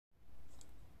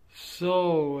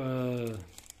So,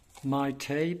 my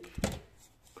tape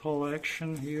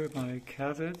collection here, my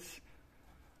cassettes.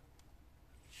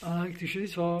 I like to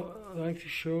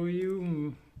show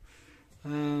you.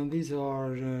 These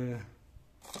are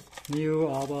new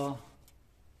ABBA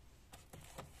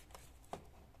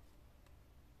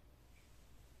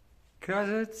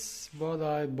cassettes, what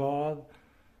I bought,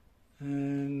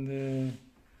 and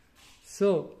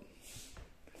so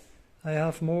I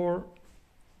have more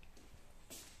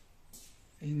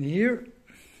in here.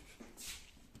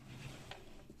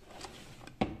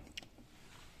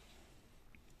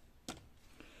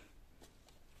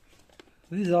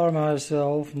 These are my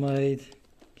self-made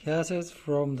cassettes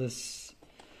from the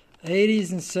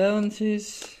 80s and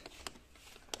 70s.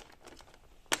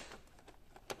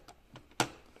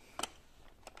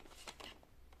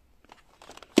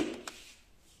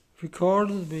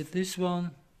 Recorded with this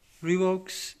one,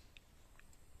 Revox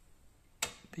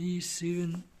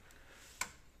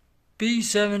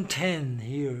B710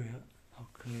 here.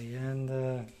 Okay,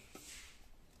 and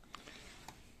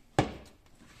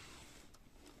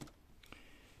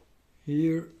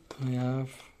here I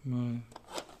have my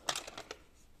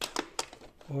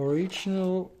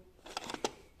original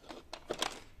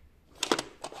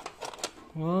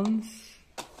ones.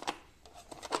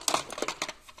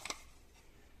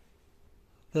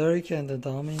 Derek and the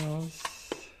Dominoes,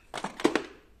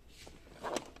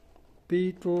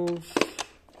 Beatles,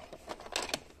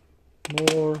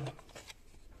 more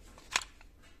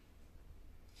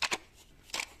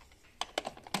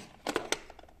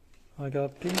I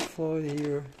got Pink Floyd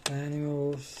here,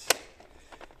 Animals,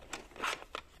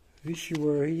 Wish You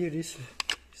Were Here. This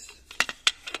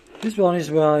one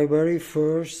is my very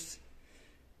first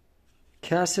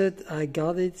cassette. I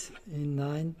got it in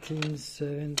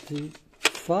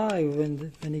 1975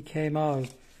 when it came out,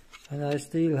 and I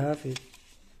still have it.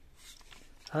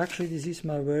 Actually, this is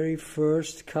my very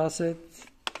first cassette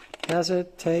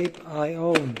tape I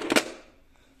own.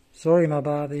 Sorry, my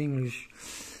bad English.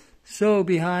 So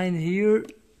behind here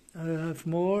I have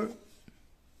more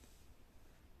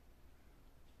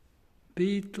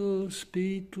Beatles.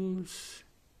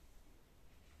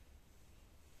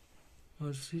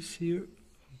 What's this here?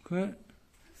 Okay.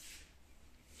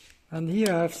 And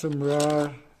here I have some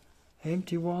rare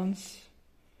empty ones.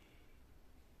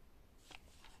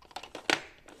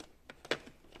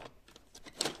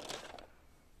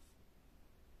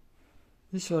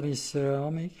 This one is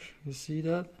ceramic, you see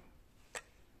that?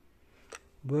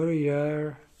 Very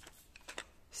rare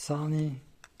Sony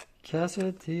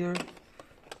cassette here.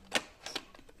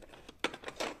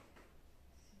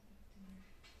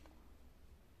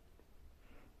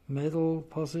 Metal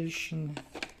position.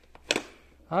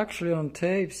 Actually on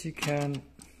tapes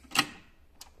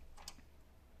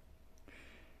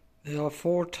there are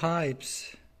 4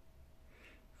 types,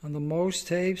 and the most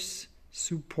tapes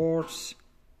supports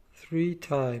 3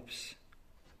 types.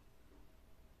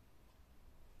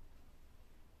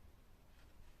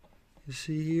 You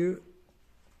see here,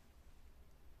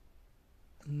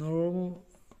 normal,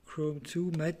 chrome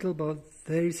 2, metal, but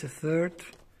there is a 3rd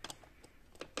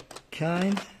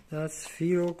kind, that's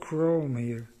ferrochrome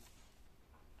here.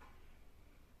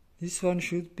 This one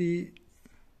should be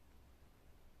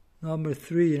number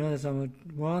 3, you know, number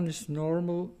 1 is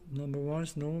normal,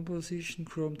 position,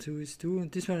 chrome 2 is 2,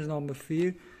 and this one is number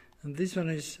 4, and this one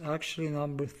is actually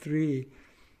number 3,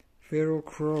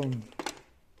 ferrochrome.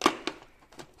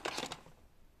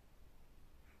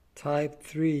 Type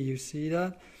 3, you see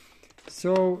that?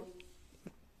 So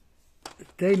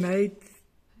they made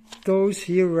those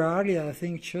here rarely, I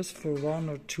think just for 1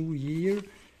 or 2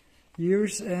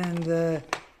 years, and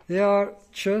they are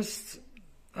just,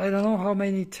 I don't know how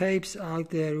many tapes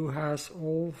out there who has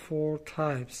all 4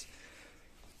 types.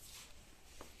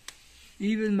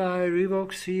 Even my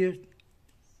Revox here.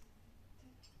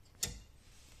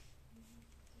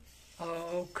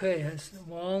 Okay, has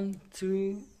 1,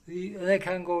 2, 3. I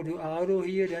can go to auto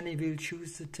here, then it will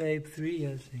choose the tape 3,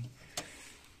 I think.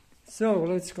 So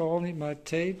let's go on with my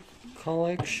tape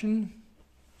collection.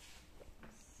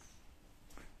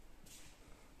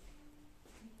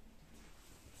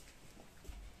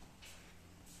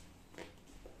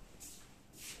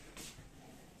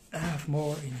 I have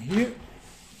more in here.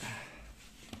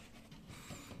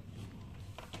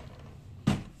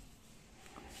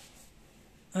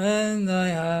 And I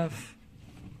have,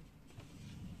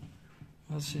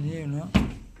 what's in here now?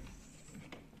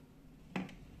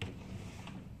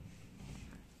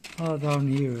 Oh, down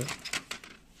here.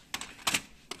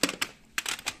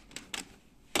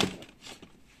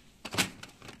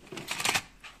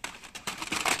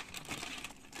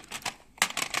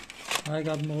 I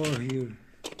got more here.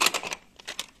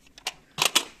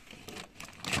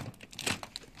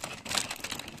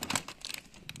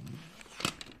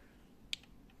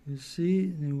 You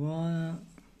see, Nirvana,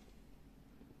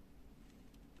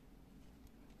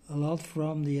 a lot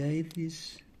from the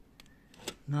 80s,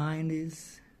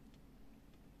 90s.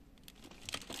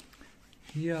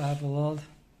 Here I have a lot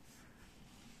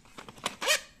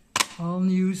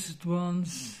unused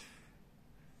ones.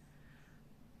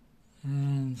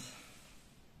 And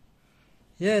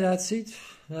yeah, that's it.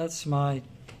 That's my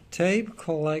tape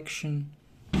collection.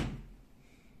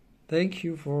 Thank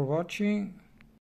you for watching.